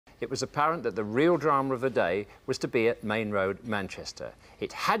it was apparent that the real drama of the day was to be at Maine Road, Manchester.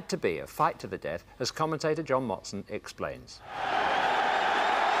 It had to be a fight to the death, as commentator John Motson explains.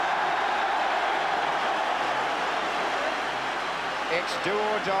 It's do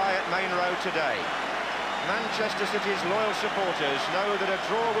or die at Maine Road today. Manchester City's loyal supporters know that a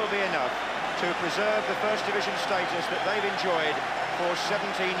draw will be enough to preserve the First Division status that they've enjoyed for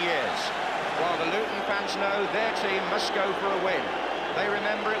 17 years, while the Luton fans know their team must go for a win. They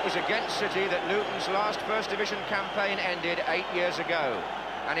remember it was against City that Luton's last First Division campaign ended 8 years ago.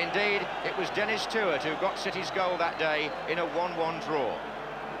 And indeed, it was Dennis Tuart who got City's goal that day in a 1-1 draw.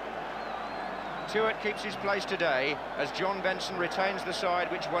 Tuart keeps his place today as John Benson retains the side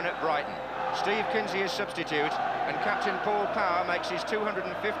which won at Brighton. Steve Kinsey is substitute, and captain Paul Power makes his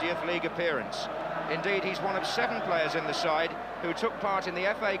 250th league appearance. Indeed, he's one of 7 players in the side who took part in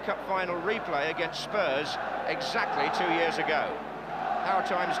the FA Cup final replay against Spurs exactly 2 years ago. How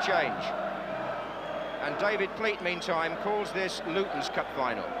times change. And David Pleat, meantime, calls this Luton's Cup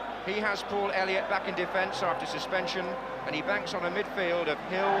final. He has Paul Elliott back in defence after suspension, and he banks on a midfield of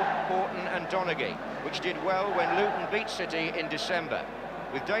Hill, Horton and Donaghy, which did well when Luton beat City in December.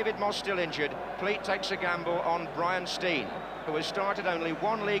 With David Moss still injured, Pleat takes a gamble on Brian Steen, who has started only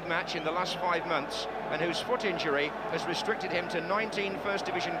 1 league match in the last 5 months and whose foot injury has restricted him to 19 First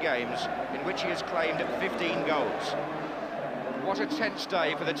Division games, in which he has claimed 15 goals. What a tense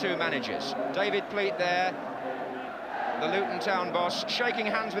day for the two managers. David Pleat there, the Luton Town boss, shaking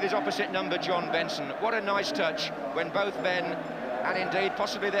hands with his opposite number, John Benson. What a nice touch when both men, and indeed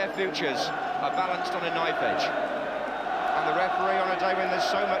possibly their futures, are balanced on a knife edge. And the referee on a day when there's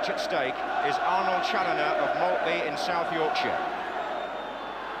so much at stake is Arnold Challoner of Maltby in South Yorkshire.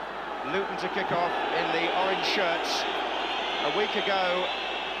 Luton to kick off in the orange shirts. A week ago,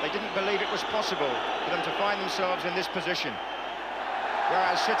 they didn't believe it was possible for them to find themselves in this position.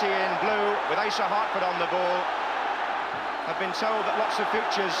 Whereas City in blue, with Asa Hartford on the ball, have been told that lots of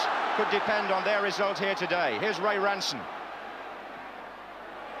futures could depend on their result here today. Here's Ray Ranson.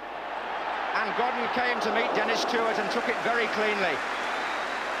 And Godden came to meet Dennis Tuart and took it very cleanly.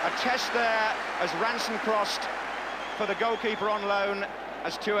 A test there as Ranson crossed for the goalkeeper on loan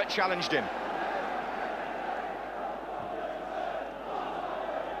as Tuart challenged him.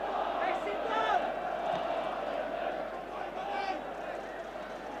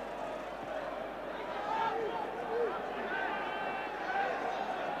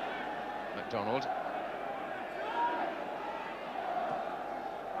 McDonald.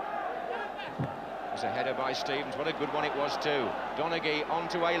 It was a header by Stevens. What a good one it was too. Donaghy on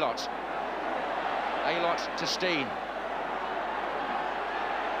to Aylott. Aylott to Steen.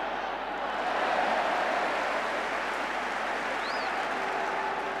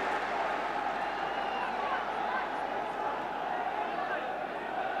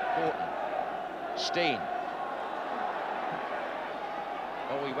 Horton. Steen.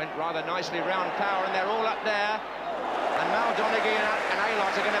 Oh, he went rather nicely round Power, and they're all up there. And now Donaghy and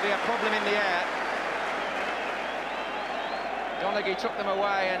Aylott are going to be a problem in the air. Donaghy took them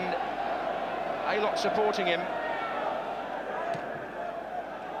away, and Aylott supporting him.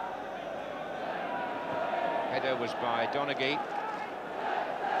 Header was by Donaghy.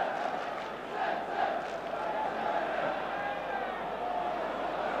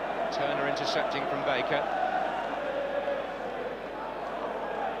 Turner intercepting from Baker,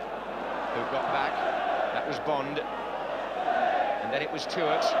 who got back. That was Bond, and then it was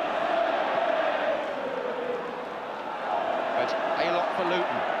Tuart. But Aylott for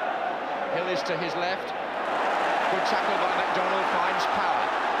Luton. Hill is to his left. Good tackle by McDonald, finds Power.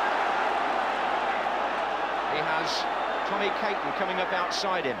 He has Tommy Caton coming up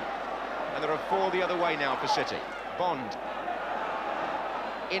outside him, and there are 4 the other way now for City. Bond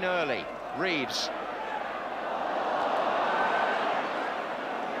in early. Reeves.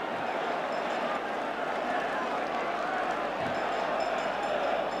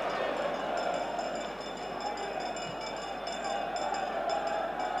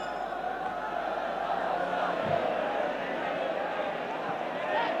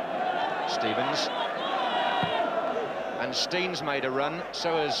 Stevens. And Steen's made a run,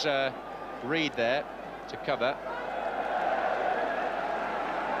 so has Reed there to cover.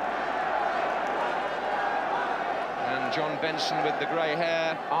 And John Benson with the grey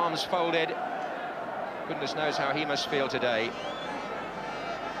hair, arms folded. Goodness knows how he must feel today.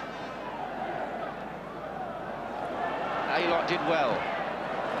 Aylott did well.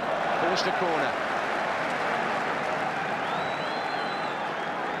 Forced a corner.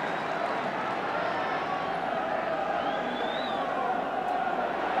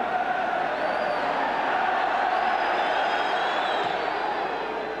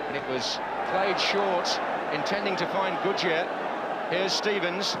 and it was played short, intending to find Goodyear. Here's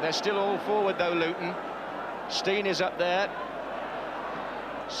Stevens. They're still all forward though, Luton. Steen is up there.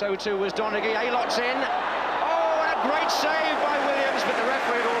 So too was Donaghy. Aylot's in. Oh, and a great save by Williams, but the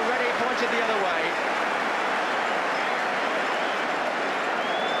referee had already pointed the other way.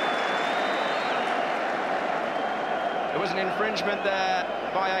 There was an infringement there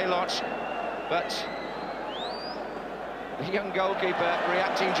by Aylott, but the young goalkeeper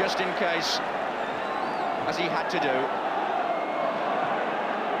reacting just in case, as he had to do.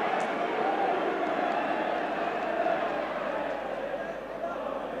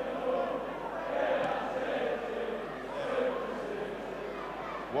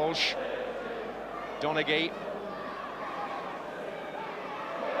 Walsh, Donaghy.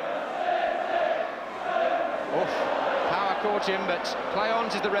 Power caught him, but play on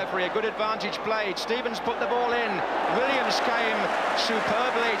to the referee. A good advantage played. Stevens put the ball in. Williams came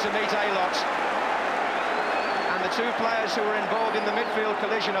superbly to meet Aylott. And the two players who were involved in the midfield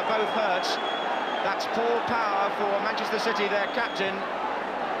collision are both hurt. That's Paul Power for Manchester City, their captain.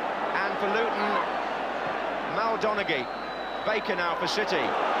 And for Luton, Mal Donaghy. Baker now for City.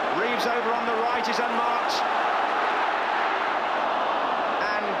 Reeves over on the right is unmarked.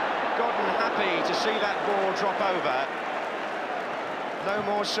 And Godden happy to see that ball drop over. No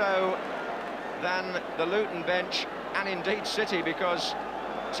more so than the Luton bench, and indeed City, because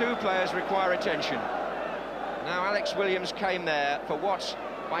two players require attention. Now Alex Williams came there for what,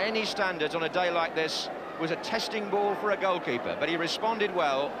 by any standards on a day like this, was a testing ball for a goalkeeper, but he responded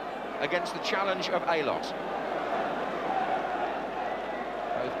well against the challenge of Aylott.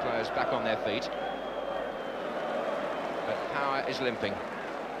 Both players back on their feet, but Power is limping.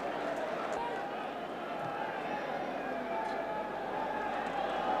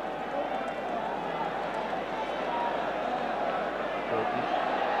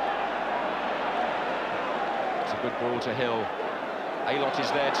 It's a good ball to Hill. Aylott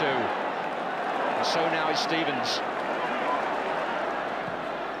is there too, and so now is Stevens.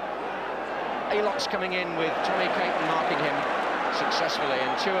 Aylott's coming in with Tommy Caton marking him successfully,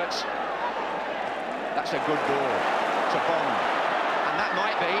 and Tuart, that's a good ball to Bond, and that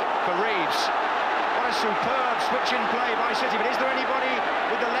might be for Reeves. What a superb switch in play by City, but is there anybody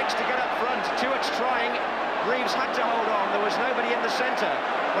with the legs to get up front? Tuart's trying. Reeves had to hold on. There was nobody in the centre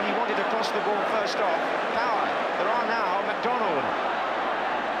when he wanted to cross the ball first off. Power. There are now McDonald.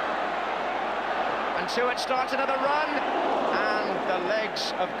 And Tuart starts another run, and the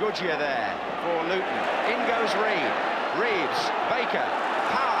legs of Goodyear there for Luton. In goes Reeves, Baker,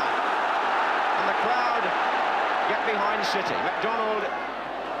 Power, and the crowd get behind City. McDonald,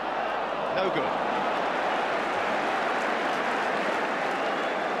 no good.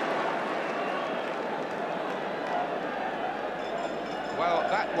 Well,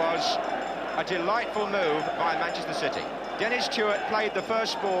 that was a delightful move by Manchester City. Dennis Tuart played the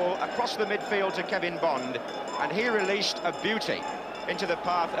first ball across the midfield to Kevin Bond, and he released a beauty into the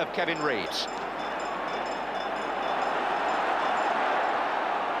path of Kevin Reeves.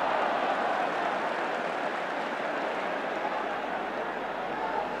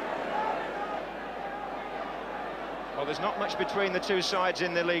 Well, there's not much between the two sides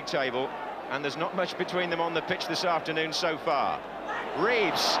in the league table, and there's not much between them on the pitch this afternoon so far.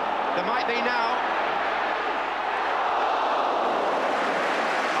 Reeves, there might be now.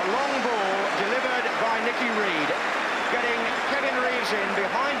 A long ball delivered by Nicky Reed, getting Kevin Reeves in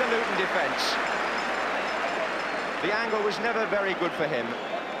behind the Luton defence. The angle was never very good for him,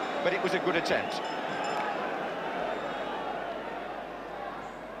 but it was a good attempt.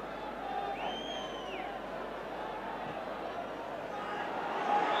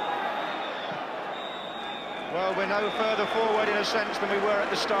 Well, we're no further forward in a sense than we were at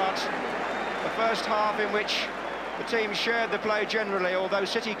the start. The first half in which the team shared the play generally, although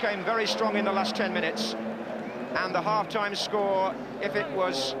City came very strong in the last 10 minutes. And the half-time score, if it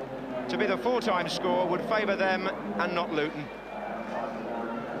was to be the full-time score, would favour them and not Luton.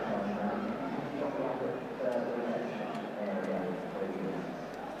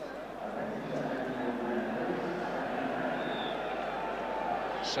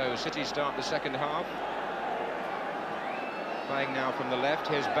 So City start the second half. Playing now from the left,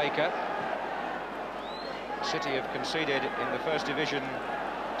 here's Baker. City have conceded in the First Division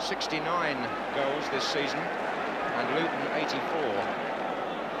 69 goals this season, and Luton 84.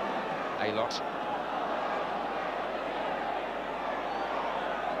 Aylott.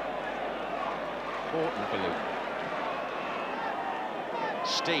 Horton for Luton.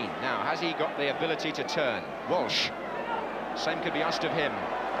 Steen, now, has he got the ability to turn? Walsh, same could be asked of him.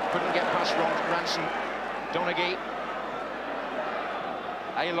 Couldn't get past Ransom. Donaghy.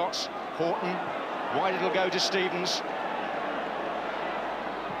 Alot, Horton, wide it'll go to Stevens.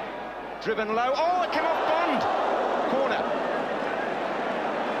 Driven low, oh, it came off Bond! Corner.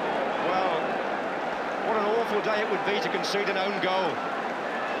 Well, what an awful day it would be to concede an own goal.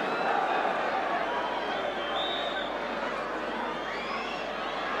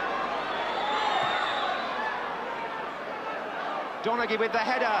 Donaghy with the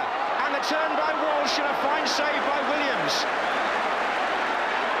header, and the turn by Walsh, and a fine save by Williams.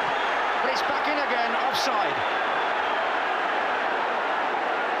 But it's back in again, offside.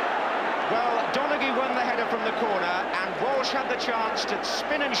 Well, Donaghy won the header from the corner, and Walsh had the chance to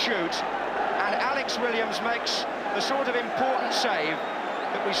spin and shoot, and Alex Williams makes the sort of important save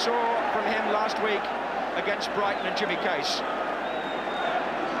that we saw from him last week against Brighton and Jimmy Case.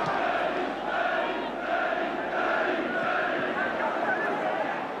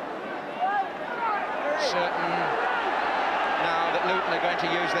 Certain now that Luton are going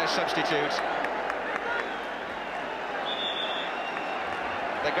to use their substitute.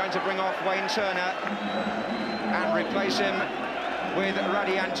 They're going to bring off Wayne Turner and replace him with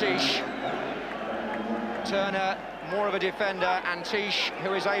Radi Antish. Turner, more of a defender, Antish,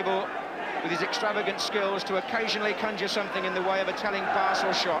 who is able, with his extravagant skills, to occasionally conjure something in the way of a telling pass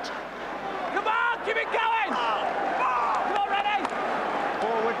or shot. Come on, keep it going! Come on, Radi!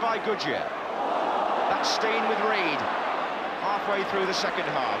 Forward by Goodyear. That's Steen with Reed, halfway through the second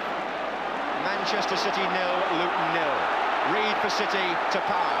half. Manchester City 0, Luton 0. Reed for City to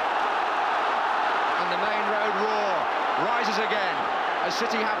Power. And the Maine Road roar rises again as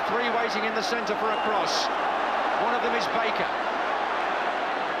City have three waiting in the centre for a cross. One of them is Baker.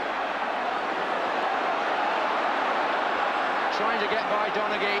 Trying to get by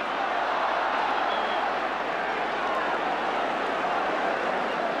Donaghy.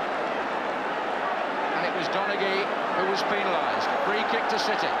 And it was Donaghy who was penalised. Free kick to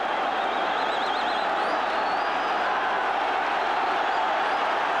City.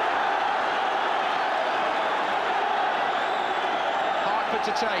 To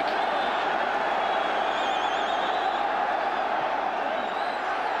take.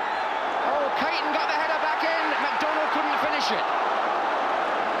 Oh, Caton got the header back in. McDonald couldn't finish it.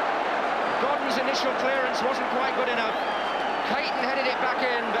 Gordon's initial clearance wasn't quite good enough. Caton headed it back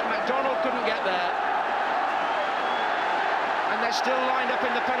in, but McDonald couldn't get there. And they're still lined up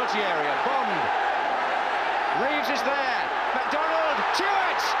in the penalty area. Bond. Reeves is there. McDonald.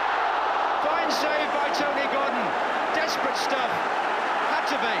 Tuart. Fine save by Tony Gordon. Desperate stuff.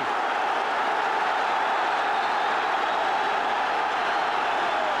 To be.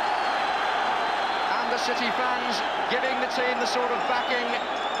 And the City fans giving the team the sort of backing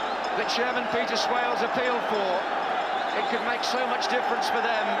that Chairman Peter Swales appealed for. It could make so much difference for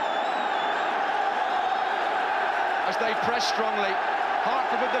them as they press strongly.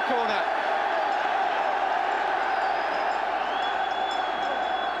 Hartford with the corner.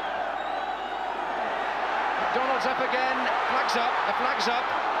 McDonald's up again, flags up, the flag's up,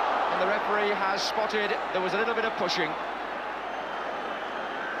 and the referee has spotted there was a little bit of pushing.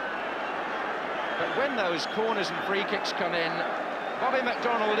 But when those corners and free kicks come in, Bobby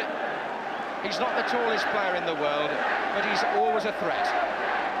McDonald, he's not the tallest player in the world, but he's always a threat.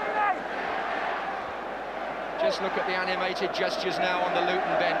 Just look at the animated gestures now on the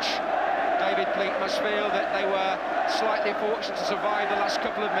Luton bench. David Pleat must feel that they were slightly fortunate to survive the last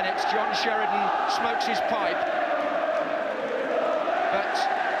couple of minutes. John Sheridan smokes his pipe. But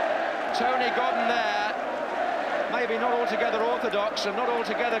Tony Gordon there, maybe not altogether orthodox and not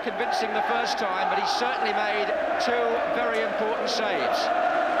altogether convincing the first time, but he certainly made two very important saves.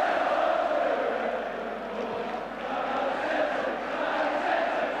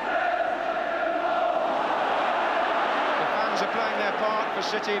 Are playing their part for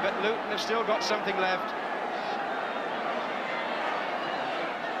City, but Luton have still got something left.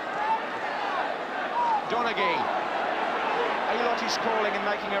 Donaghy. Alot is calling and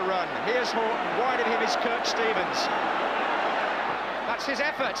making a run. Here's Horton. Wide of him is Kirk Stevens. That's his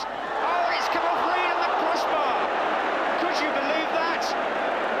effort. Oh, it's come off Reed on the crossbar. Could you believe that?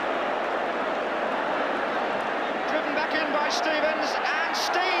 Driven back in by Stevens, and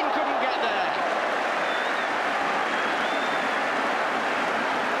Steen couldn't get there.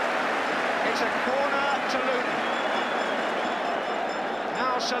 It's a corner to Luton.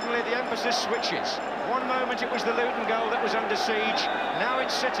 Now suddenly the emphasis switches. One moment it was the Luton goal that was under siege. Now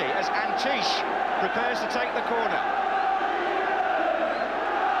it's City as Antish prepares to take the corner.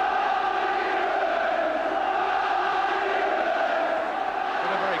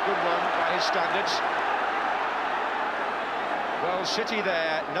 Not a very good one by his standards. Well, City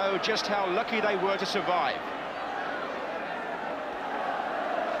there know just how lucky they were to survive.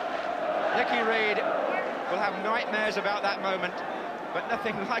 Nicky Reed will have nightmares about that moment, but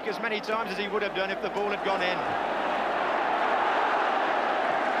nothing like as many times as he would have done if the ball had gone in.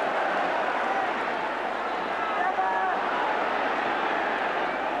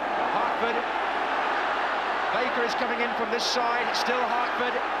 Hartford. Baker is coming in from this side. It's still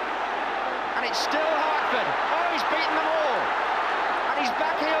Hartford. And it's still Hartford. Oh, he's beaten them all. And he's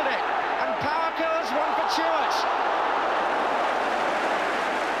backheeled it. And Power curls one for Chewett.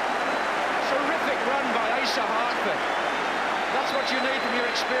 Terrific run by Asa Hartford. That's what you need from your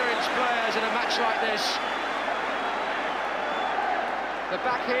experienced players in a match like this. The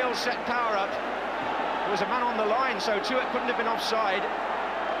back heel set Power up. There was a man on the line, so Chewett couldn't have been offside.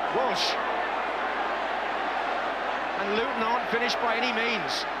 Walsh. And Luton aren't finished by any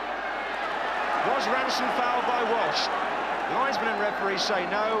means. Was Ranson fouled by Walsh? Linesman and referees say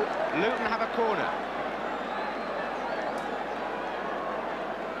no. Luton have a corner.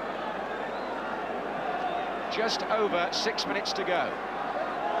 Just over 6 minutes to go.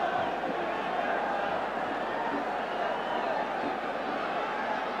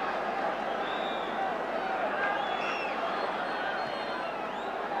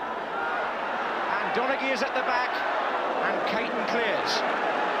 And Donaghy is at the back, and Caton clears.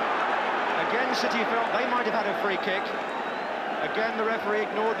 Again, City felt they might have had a free kick. Again, the referee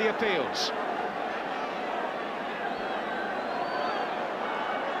ignored the appeals.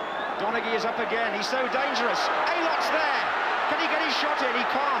 Donaghy is up again. He's so dangerous. Aylot's there. Can he get his shot in? He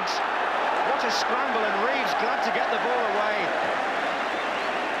can't. What a scramble, and Reeves glad to get the ball away.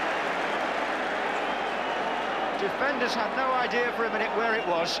 Defenders had no idea for a minute where it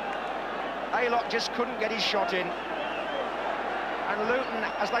was. Aylot just couldn't get his shot in. And Luton,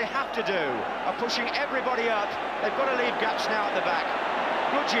 as they have to do, are pushing everybody up. They've got to leave gaps now at the back.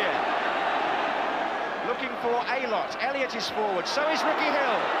 Goodyear looking for Aylott. Elliott is forward, so is Ricky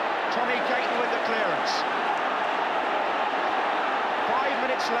Hill. Tommy Caton with the clearance. 5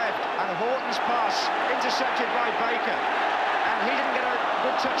 minutes left, and Horton's pass intercepted by Baker. And he didn't get a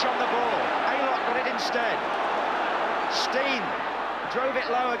good touch on the ball. Aylott got it instead. Steen drove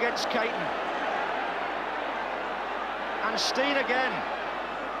it low against Caton. And Steen again,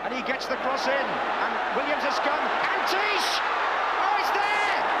 and he gets the cross in, and Williams has come, and Tish! Oh, it's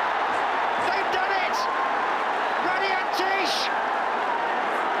there! They've done it! Ruddy and Tish!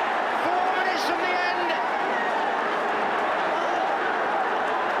 4 minutes from the end!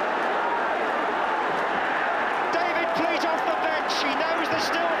 David Pleat off the bench, he knows there's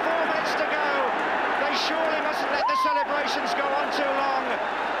still 4 minutes to go. They surely mustn't let the celebrations go on too long,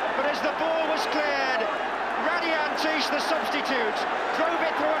 but as the ball was cleared, Tish, the substitute, drove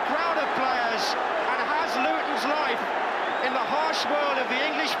it through a crowd of players and has Luton's life in the harsh world of the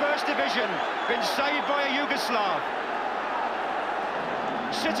English First Division been saved by a Yugoslav.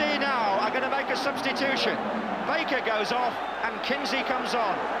 City now are going to make a substitution. Baker goes off and Kinsey comes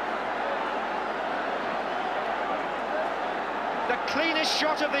on. The cleanest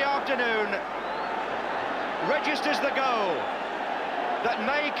shot of the afternoon registers the goal that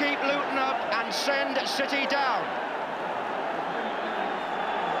may keep Luton up and send City down.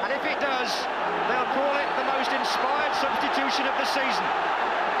 And if it does, they'll call it the most inspired substitution of the season.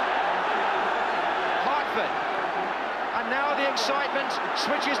 Hartford. And now the excitement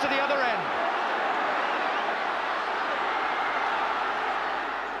switches to the other end.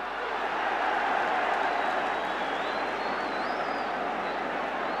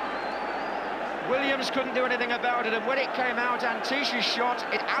 Williams couldn't do anything about it, and when it came out, Antish's shot,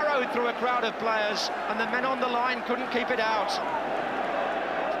 it arrowed through a crowd of players, and the men on the line couldn't keep it out.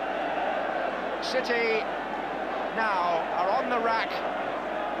 City now are on the rack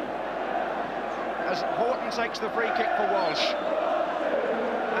as Horton takes the free kick for Walsh,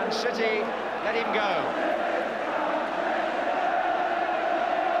 and City let him go.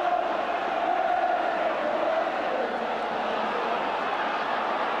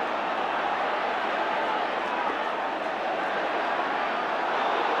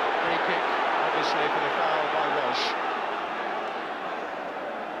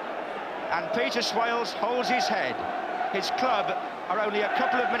 Peter Swales holds his head. His club are only a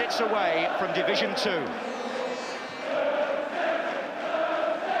couple of minutes away from Division 2.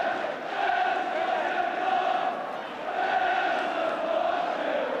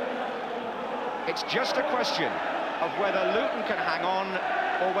 It's just a question of whether Luton can hang on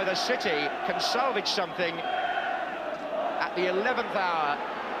or whether City can salvage something at the 11th hour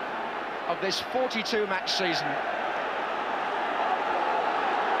of this 42-match season.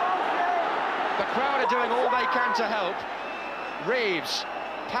 The crowd are doing all they can to help. Reeves,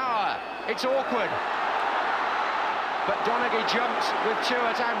 Power, it's awkward. But Donaghy jumped with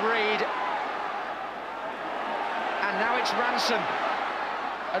Chewett and Reed, And now it's Ransom.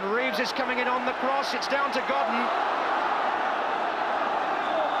 And Reeves is coming in on the cross. It's down to Godden.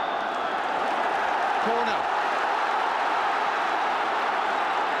 Corner.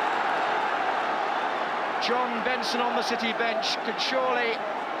 John Benson on the City bench could surely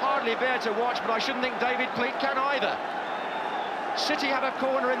hardly bear to watch, but I shouldn't think David Pleat can either. City have a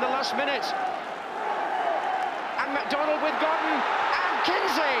corner in the last minute. And McDonald with Godden, and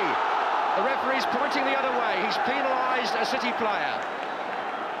Kinsey! The referee's pointing the other way. He's penalised a City player.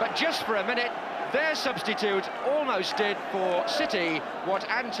 But just for a minute, their substitute almost did for City what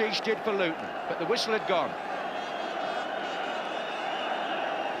Antish did for Luton, but the whistle had gone.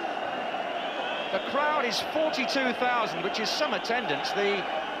 The crowd is 42,000, which is some attendance, the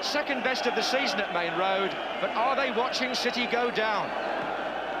second best of the season at Maine Road, but are they watching City go down?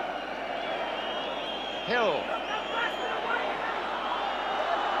 Hill.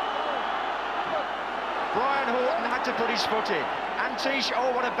 Brian Horton had to put his foot in. Antish,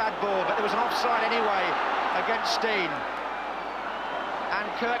 oh, what a bad ball, but there was an offside anyway against Steen. And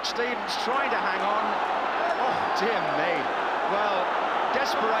Kirk Stevens trying to hang on. Oh, dear me. Well,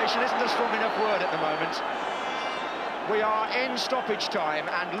 desperation isn't a strong enough word at the moment. We are in stoppage time,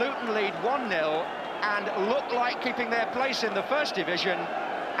 and Luton lead 1-0 and look like keeping their place in the First Division,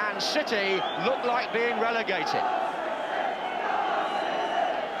 and City look like being relegated.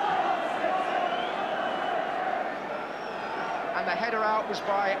 And the header out was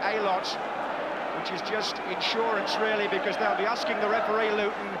by Aylott, which is just insurance really, because they'll be asking the referee,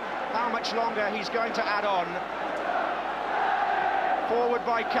 Luton, how much longer he's going to add on. Forward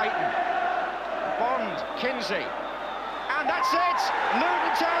by Caton. Bond, Kinsey. And that's it!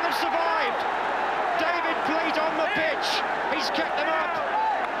 Luton Town have survived! David Pleat on the pitch. He's kept them up.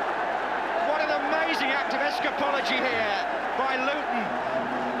 What an amazing act of escapology here by Luton.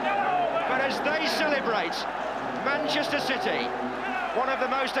 But as they celebrate, Manchester City, one of the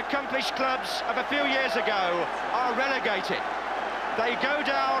most accomplished clubs of a few years ago, are relegated. They go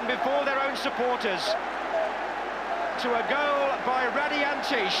down before their own supporters to a goal by Radi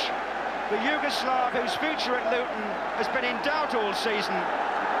Antish, the Yugoslav whose future at Luton has been in doubt all season,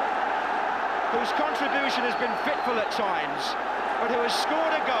 whose contribution has been fitful at times, but who has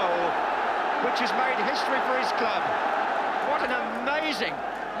scored a goal which has made history for his club. What an amazing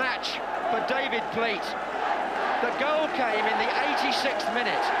match for David Pleat. The goal came in the 86th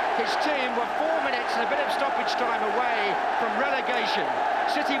minute. His team were 4 minutes and a bit of stoppage time away from relegation.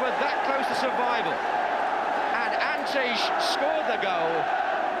 City were that close to survival. And Antish scored the goal,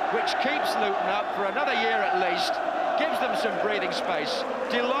 which keeps Luton up for another year at least, gives them some breathing space,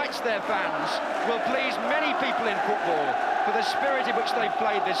 delights their fans, will please many people in football for the spirit in which they've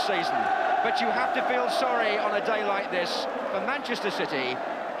played this season. But you have to feel sorry on a day like this for Manchester City,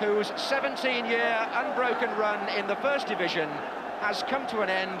 whose 17-year unbroken run in the First Division has come to an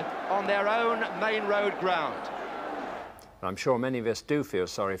end on their own Maine Road ground. I'm sure many of us do feel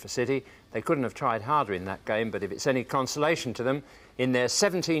sorry for City. They couldn't have tried harder in that game, but if it's any consolation to them, in their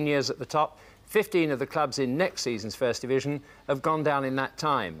 17 years at the top, 15 of the clubs in next season's First Division have gone down in that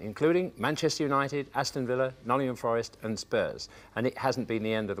time, including Manchester United, Aston Villa, Nottingham Forest and Spurs. And it hasn't been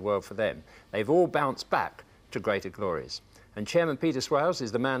the end of the world for them. They've all bounced back to greater glories. And Chairman Peter Swales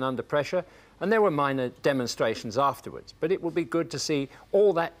is the man under pressure, and there were minor demonstrations afterwards. But it will be good to see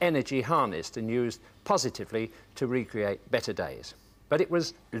all that energy harnessed and used positively to recreate better days. But it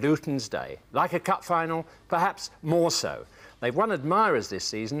was Luton's day. Like a cup final, perhaps more so. They've won admirers this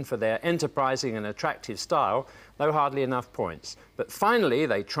season for their enterprising and attractive style, though hardly enough points. But finally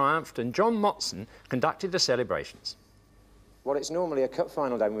they triumphed, and John Motson conducted the celebrations. Well, it's normally a cup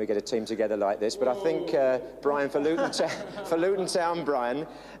final day when we get a team together like this, but I think, Brian, for Luton Town, Brian,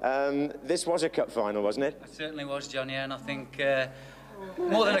 this was a cup final, wasn't it? It certainly was, John, yeah, and I think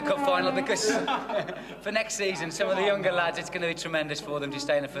more than a cup final, because for next season, some of the younger lads, it's going to be tremendous for them to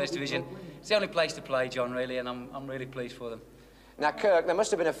stay in the First Division. It's the only place to play, John, really, and I'm really pleased for them. Now, Kirk, there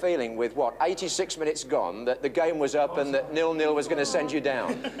must have been a feeling with, what, 86 minutes gone, that the game was up and that 0-0 was going to send you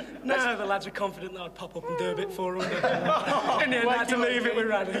down. No, the lads were confident that I'd pop up and do a bit for them. In the end, I had to leave it with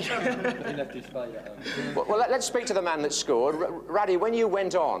Raddy. Well, let's speak to the man that scored. Raddy, when you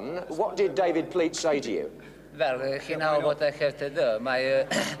went on, what did David Pleat say to you? Well, he knows what I have to do.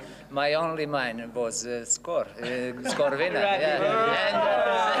 My only mind was score winner. Yeah.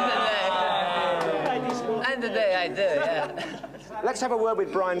 And the day I do, yeah. let's have a word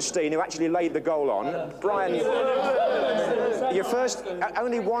with Brian Steen, who actually laid the goal on. Brian, your first,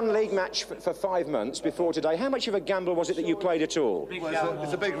 only one league match for 5 months before today. How much of a gamble was it that you played at all? Well,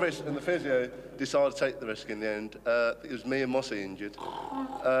 it's a big risk, and the physio decided to take the risk in the end. It was me and Mossy injured,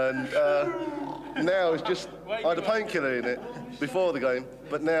 and now it's just, I had a painkiller in it before the game,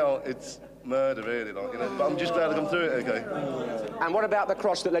 but now it's murder, really, like, you know. But I'm just glad I come through it okay. And what about the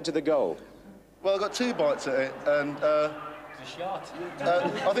cross that led to the goal? Well, I got 2 bites at it, and I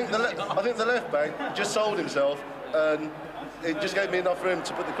think the left back just sold himself, and it just gave me enough room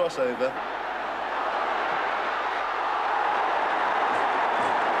to put the cross over.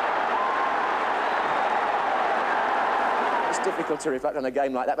 It's difficult to reflect on a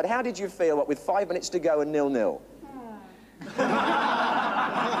game like that, but how did you feel, with 5 minutes to go and 0-0?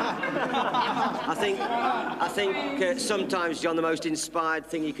 I think sometimes, John, the most inspired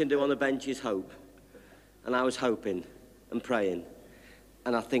thing you can do on the bench is hope. And I was hoping and praying.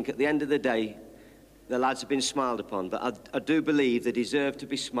 And I think at the end of the day, the lads have been smiled upon. But I do believe they deserve to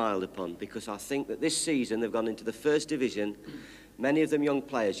be smiled upon, because I think that this season they've gone into the First Division. Many of them young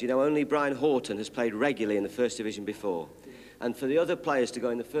players. You know, only Brian Horton has played regularly in the First Division before. And for the other players to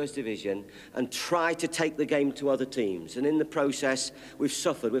go in the First Division and try to take the game to other teams. And in the process, we've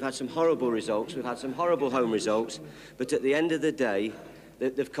suffered. We've had some horrible results. We've had some horrible home results. But at the end of the day,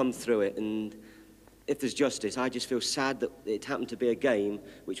 they've come through it. And if there's justice, I just feel sad that it happened to be a game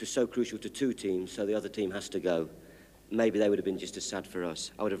which was so crucial to 2 teams, so the other team has to go. Maybe they would have been just as sad for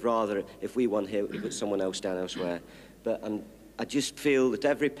us. I would have rather, if we won here, we put someone else down elsewhere. But I just feel that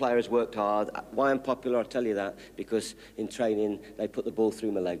every player has worked hard. Why I'm popular, I'll tell you that, because in training they put the ball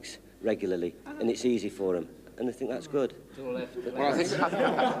through my legs regularly, and it's easy for them, and I think that's good. Well, I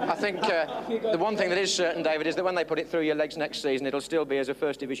think the one thing that is certain, David, is that when they put it through your legs next season, it'll still be as a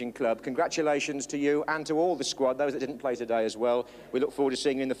First Division club. Congratulations to you and to all the squad, those that didn't play today as well. We look forward to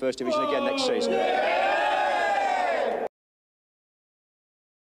seeing you in the First Division again next season.